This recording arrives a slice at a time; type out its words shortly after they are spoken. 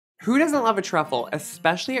Who doesn't love a truffle,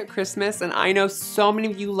 especially at Christmas? And I know so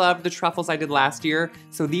many of you loved the truffles I did last year,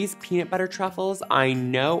 so these peanut butter truffles I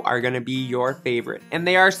know are gonna be your favorite. And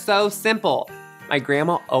they are so simple. My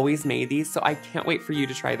grandma always made these, so I can't wait for you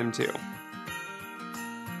to try them too.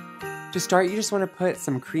 To start, you just wanna put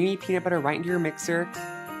some creamy peanut butter right into your mixer,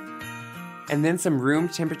 and then some room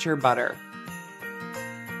temperature butter.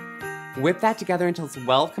 Whip that together until it's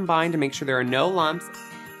well combined to make sure there are no lumps.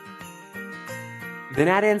 Then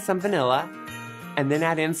add in some vanilla, and then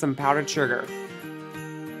add in some powdered sugar.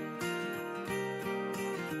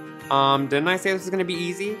 Didn't I say this was gonna be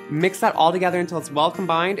easy? Mix that all together until it's well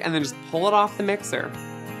combined, and then just pull it off the mixer.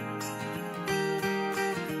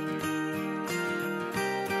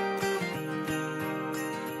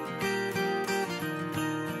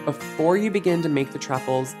 Before you begin to make the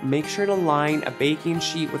truffles, make sure to line a baking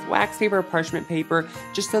sheet with wax paper or parchment paper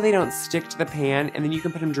just so they don't stick to the pan, and then you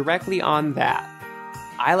can put them directly on that.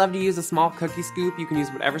 I love to use a small cookie scoop. You can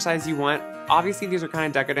use whatever size you want. Obviously these are kind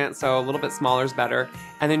of decadent, so a little bit smaller is better.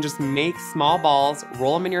 And then just make small balls,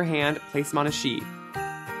 roll them in your hand, place them on a sheet.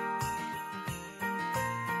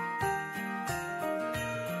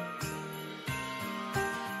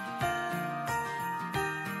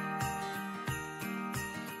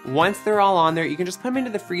 Once they're all on there, you can just put them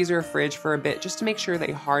into the freezer or fridge for a bit just to make sure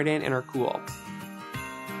they harden and are cool.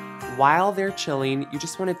 While they're chilling, you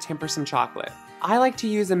just want to temper some chocolate. I like to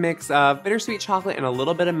use a mix of bittersweet chocolate and a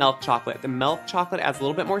little bit of milk chocolate. The milk chocolate adds a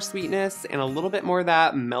little bit more sweetness and a little bit more of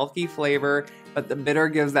that milky flavor, but the bitter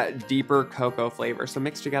gives that deeper cocoa flavor. So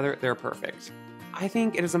mixed together, they're perfect. I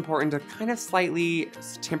think it is important to kind of slightly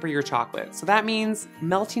temper your chocolate. So that means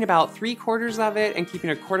melting about 3/4 of it and keeping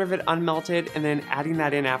 1/4 of it unmelted, and then adding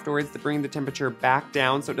that in afterwards to bring the temperature back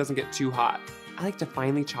down so it doesn't get too hot. I like to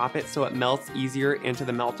finely chop it so it melts easier into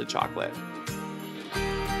the melted chocolate.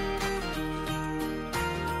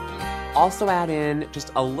 Also add in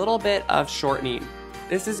just a little bit of shortening.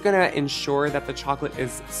 This is gonna ensure that the chocolate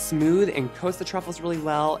is smooth and coats the truffles really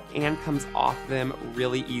well and comes off them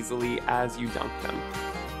really easily as you dunk them.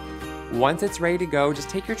 Once it's ready to go, just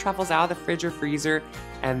take your truffles out of the fridge or freezer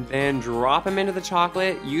and then drop them into the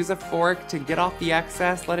chocolate. Use a fork to get off the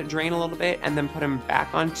excess, let it drain a little bit, and then put them back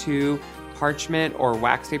onto parchment or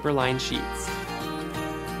wax paper lined sheets.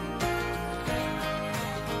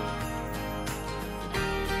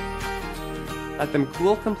 Let them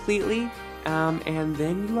cool completely, and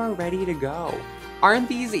then you are ready to go. Aren't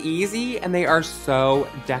these easy? And they are so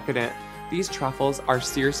decadent. These truffles are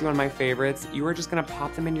seriously one of my favorites. You are just gonna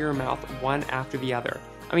pop them into your mouth one after the other.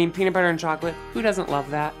 I mean, peanut butter and chocolate, who doesn't love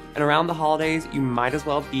that? And around the holidays, you might as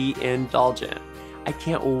well be indulgent. I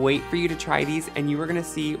can't wait for you to try these, and you are gonna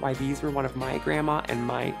see why these were one of my grandma and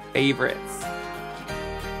my favorites.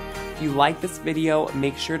 If you like this video,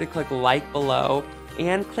 make sure to click like below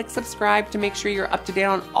and click subscribe to make sure you're up to date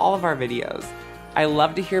on all of our videos. I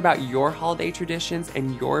love to hear about your holiday traditions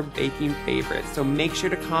and your baking favorites, so make sure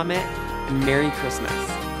to comment, and Merry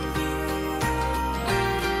Christmas.